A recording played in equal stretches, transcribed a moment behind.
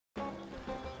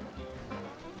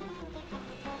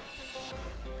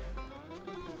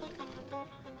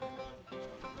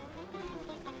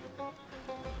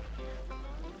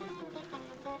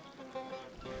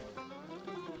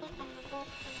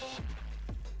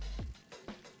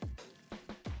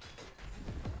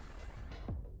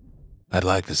I'd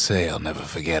like to say I'll never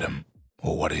forget him,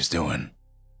 or what he's doing,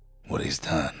 what he's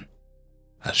done.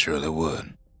 I surely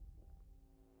would.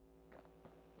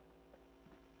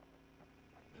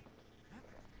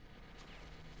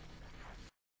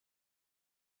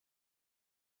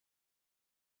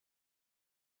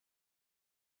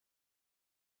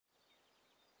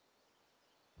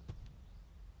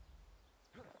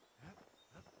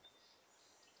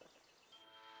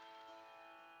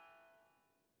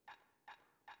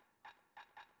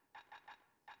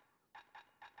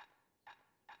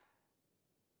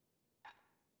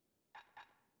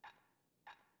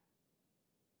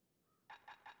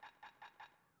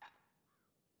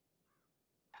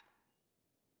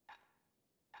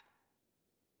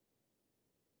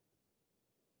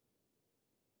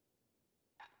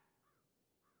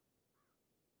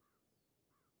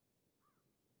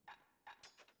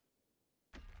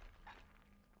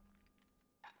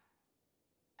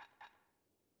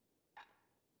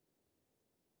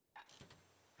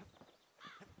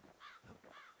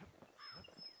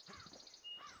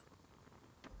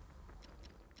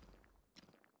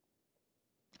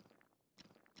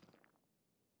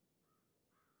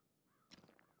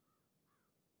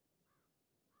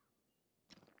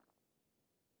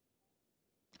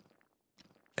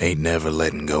 Ain't never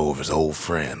letting go of his old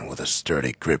friend with a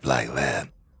sturdy grip like that.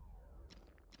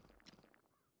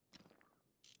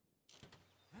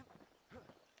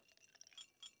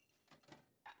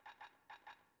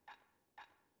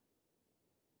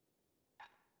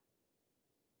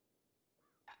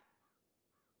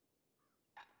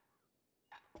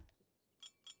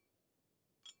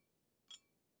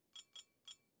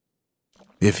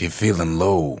 If you're feeling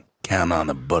low, count on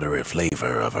the buttery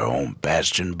flavor of our own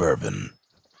Bastion bourbon.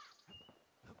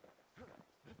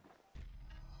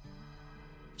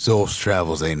 Zolf's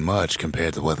travels ain't much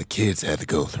compared to what the kids had to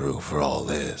go through for all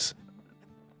this.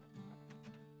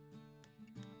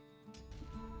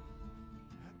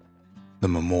 The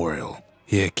memorial.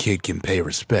 Here a kid can pay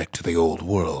respect to the old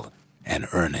world and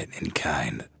earn it in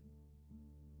kind.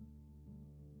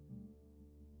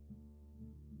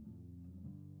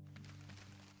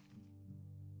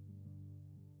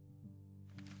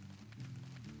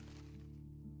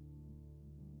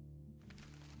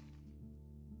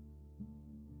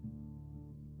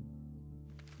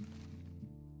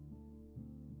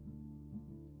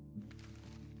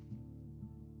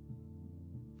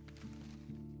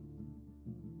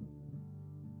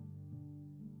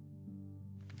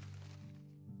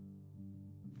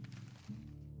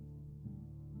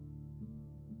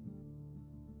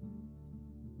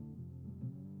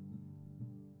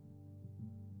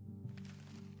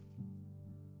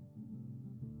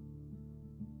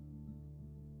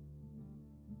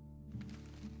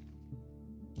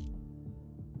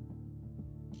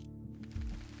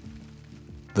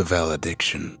 The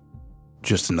valediction.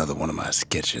 Just another one of my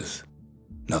sketches.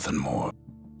 Nothing more.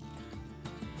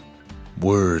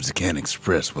 Words can't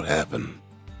express what happened,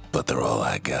 but they're all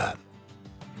I got.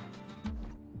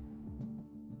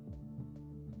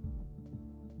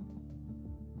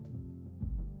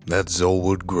 That's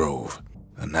Zolwood Grove.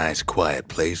 A nice quiet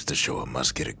place to show a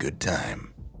musket a good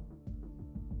time.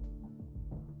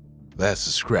 That's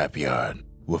the scrapyard,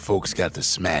 where folks got to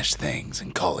smash things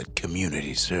and call it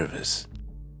community service.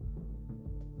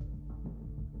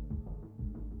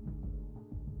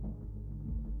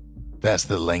 That's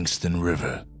the Langston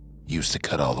River. Used to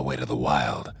cut all the way to the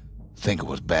wild. Think it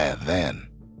was bad then.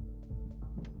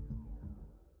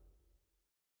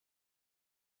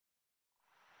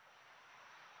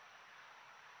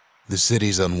 The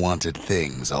city's unwanted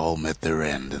things all met their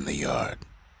end in the yard.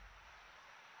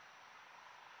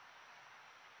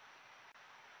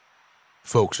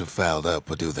 Folks who fouled up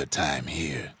would do their time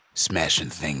here,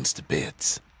 smashing things to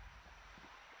bits.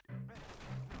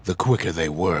 The quicker they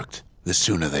worked, the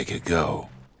sooner they could go.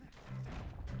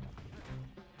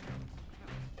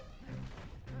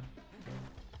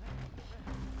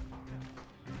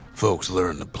 Folks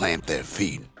learned to plant their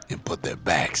feet and put their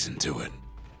backs into it.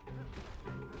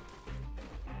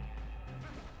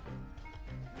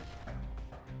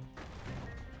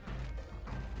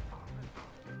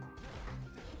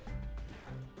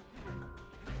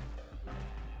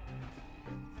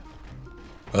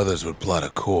 Others would plot a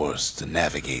course to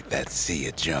navigate that sea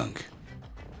of junk.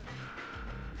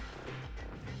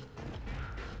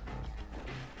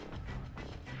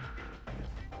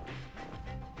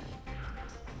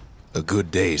 A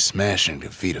good day's smashing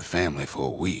could feed a family for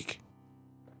a week.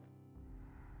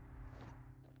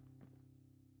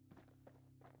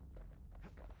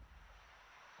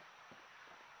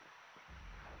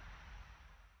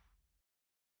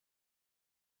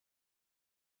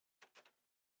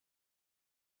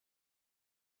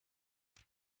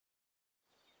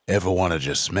 Ever want to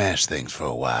just smash things for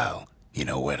a while? You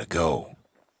know where to go.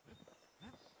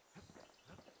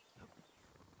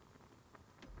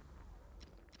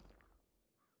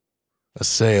 A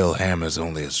sail hammer's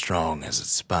only as strong as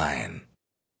its spine.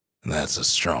 And that's a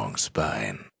strong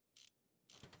spine.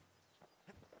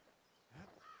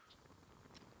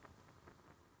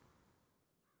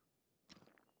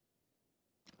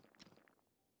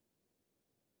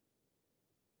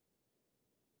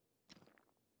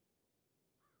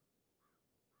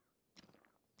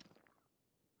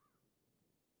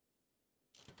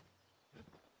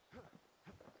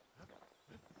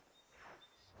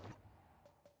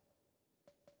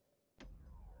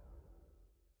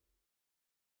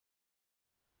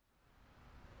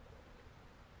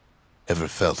 Ever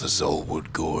felt a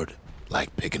Zolwood gourd?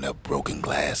 Like picking up broken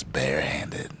glass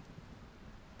barehanded?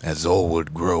 At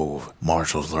Zolwood Grove,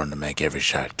 marshals learn to make every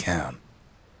shot count.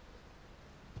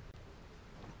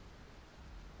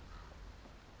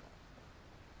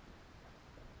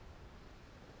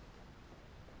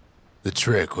 The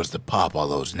trick was to pop all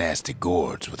those nasty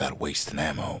gourds without wasting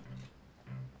ammo.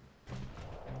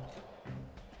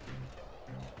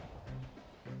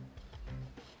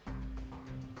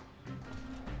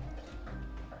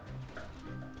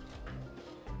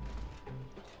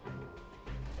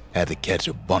 Had to catch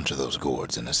a bunch of those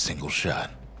gourds in a single shot.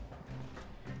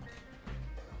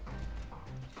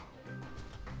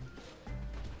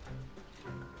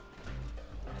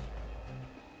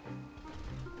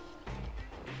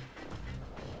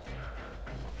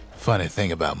 Funny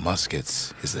thing about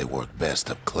muskets is they work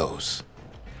best up close.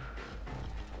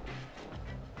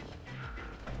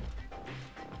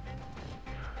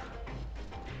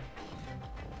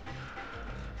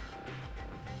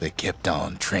 They kept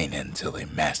on training until they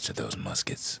mastered those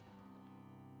muskets.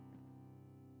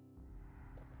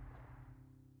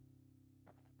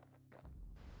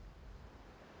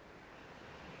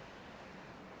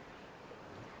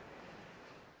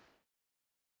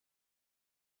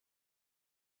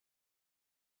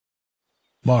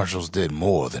 Marshals did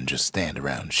more than just stand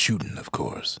around shooting, of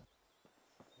course.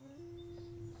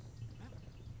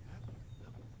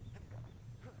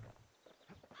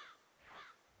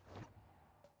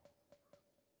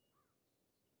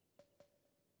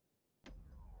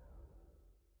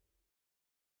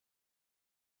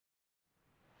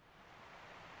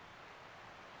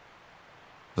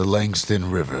 The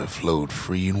Langston River flowed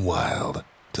free and wild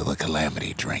till the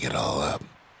calamity drank it all up.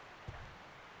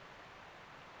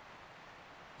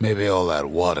 Maybe all that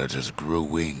water just grew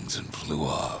wings and flew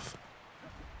off.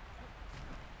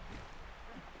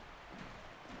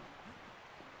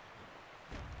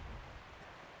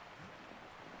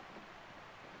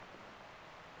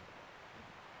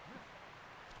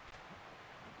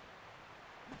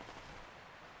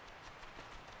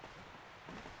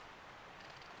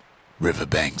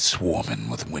 Riverbanks swarming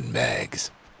with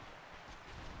windbags.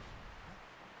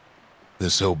 They're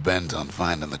so bent on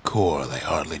finding the core, they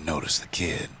hardly notice the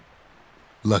kid.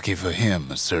 Lucky for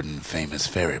him, a certain famous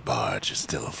ferry barge is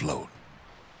still afloat.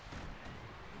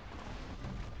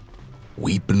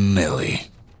 Weepin' Nellie.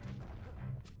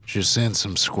 She sends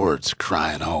some squirts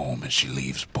crying home as she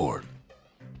leaves port.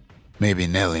 Maybe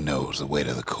Nellie knows the way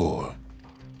to the core.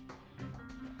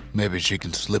 Maybe she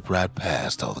can slip right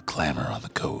past all the clamor on the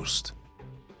coast.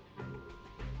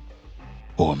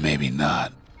 Or maybe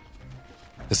not.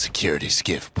 The security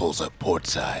skiff pulls up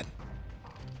portside.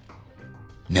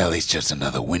 Nellie's just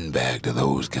another windbag to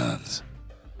those guns.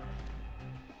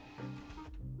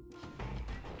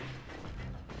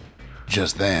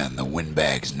 Just then, the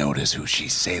windbags notice who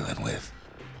she's sailing with.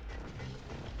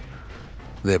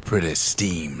 They're pretty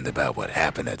steamed about what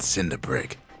happened at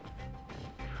Cinderbrick.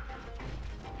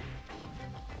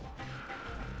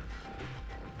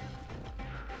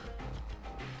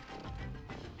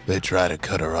 They try to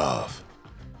cut her off.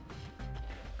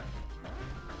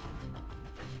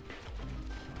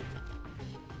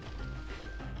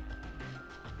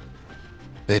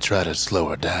 They try to slow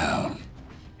her down.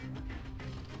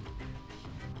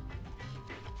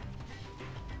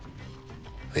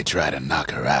 They try to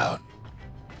knock her out.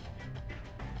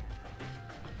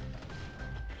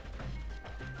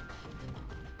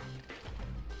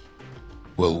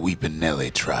 Well, Weepin'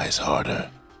 Nellie tries harder.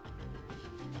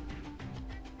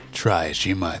 Try as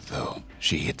she might, though,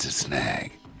 she hits a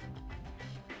snag.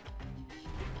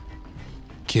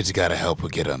 Kid's gotta help her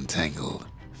get untangled.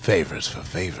 Favors for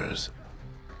favors.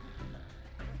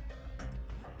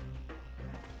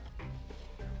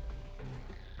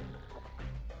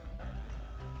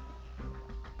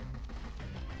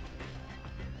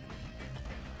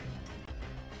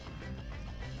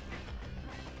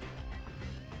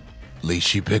 At least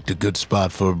she picked a good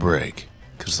spot for a break,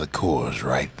 'cause the core's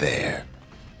right there.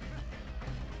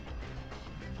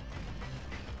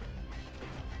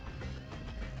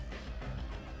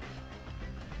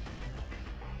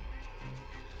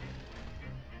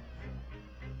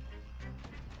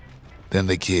 Then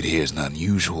the kid hears an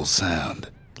unusual sound,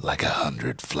 like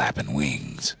 100 flapping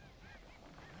wings.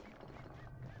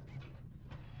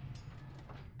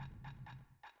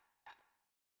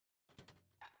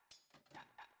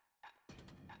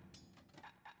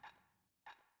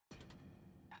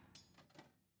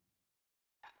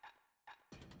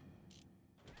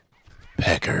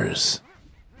 Peckers.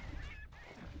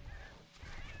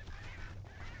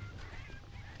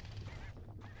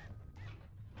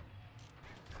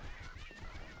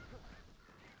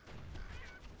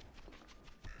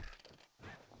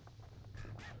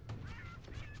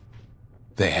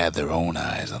 They had their own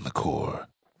eyes on the core,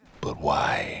 but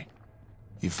why?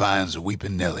 He finds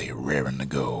Weepin Nellie raring to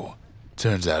go.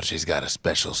 Turns out she's got a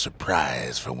special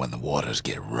surprise for when the waters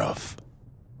get rough.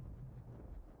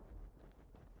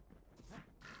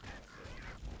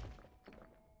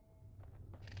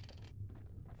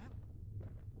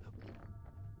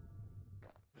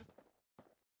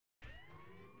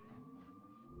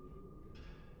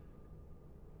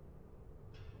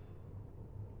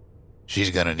 She's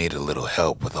gonna need a little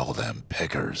help with all them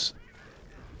peckers.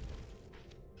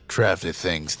 Crafty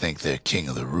things think they're king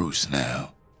of the roost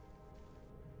now.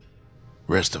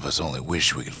 Rest of us only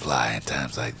wish we could fly in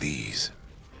times like these.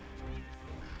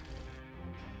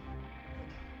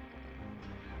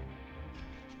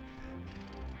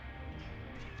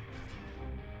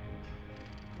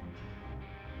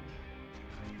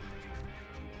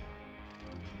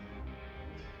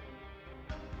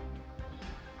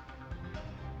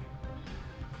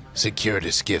 Security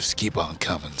skiffs keep on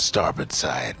coming starboard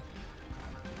side.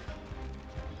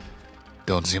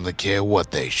 Don't seem to care what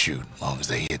they shoot, long as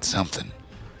they hit something.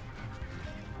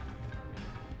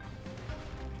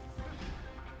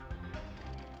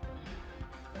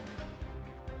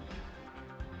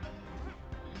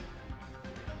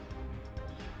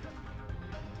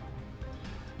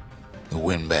 The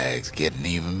windbags get an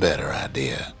even better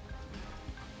idea.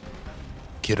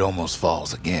 Kid almost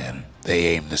falls again. They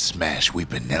aim to smash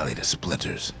Weepin Nellie to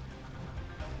splinters.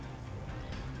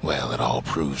 Well, it all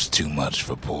proves too much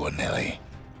for poor Nellie.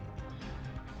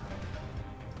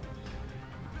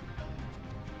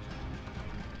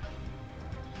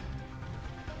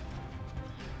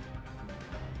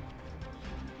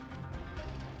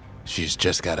 She's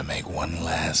just got to make one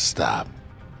last stop.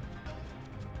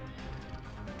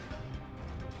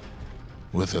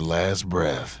 With her last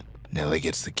breath, Nellie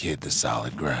gets the kid to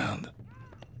solid ground.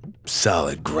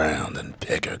 Solid ground in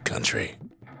pecker country.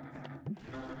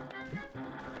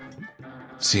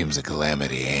 Seems the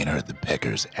calamity ain't hurt the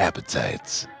peckers'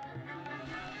 appetites.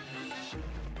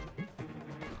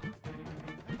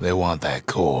 They want that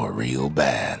core real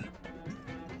bad.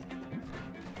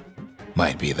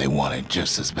 Might be they want it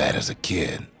just as bad as a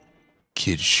kid.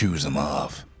 Kid shoos them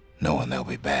off, knowing they'll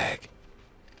be back.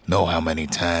 Know how many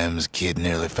times Kid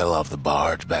nearly fell off the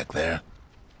barge back there?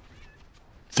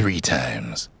 3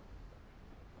 times.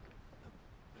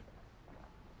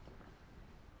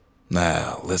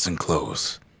 Now, listen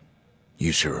close.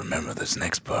 You should remember this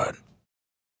next part.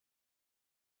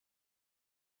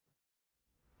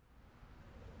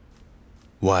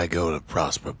 Why go to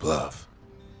Prosper Bluff?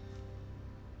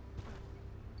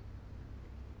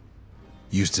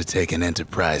 Used to take an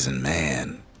enterprising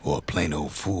man or a plain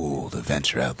old fool to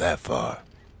venture out that far.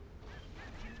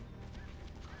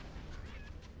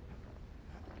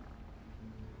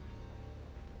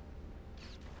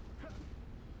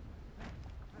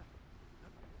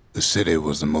 The city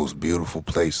was the most beautiful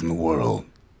place in the world.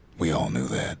 We all knew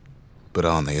that. But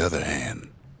on the other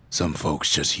hand, some folks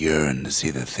just yearn to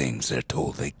see the things they're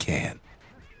told they can't.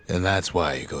 And that's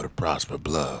why you go to Prosper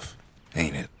Bluff,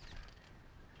 ain't it?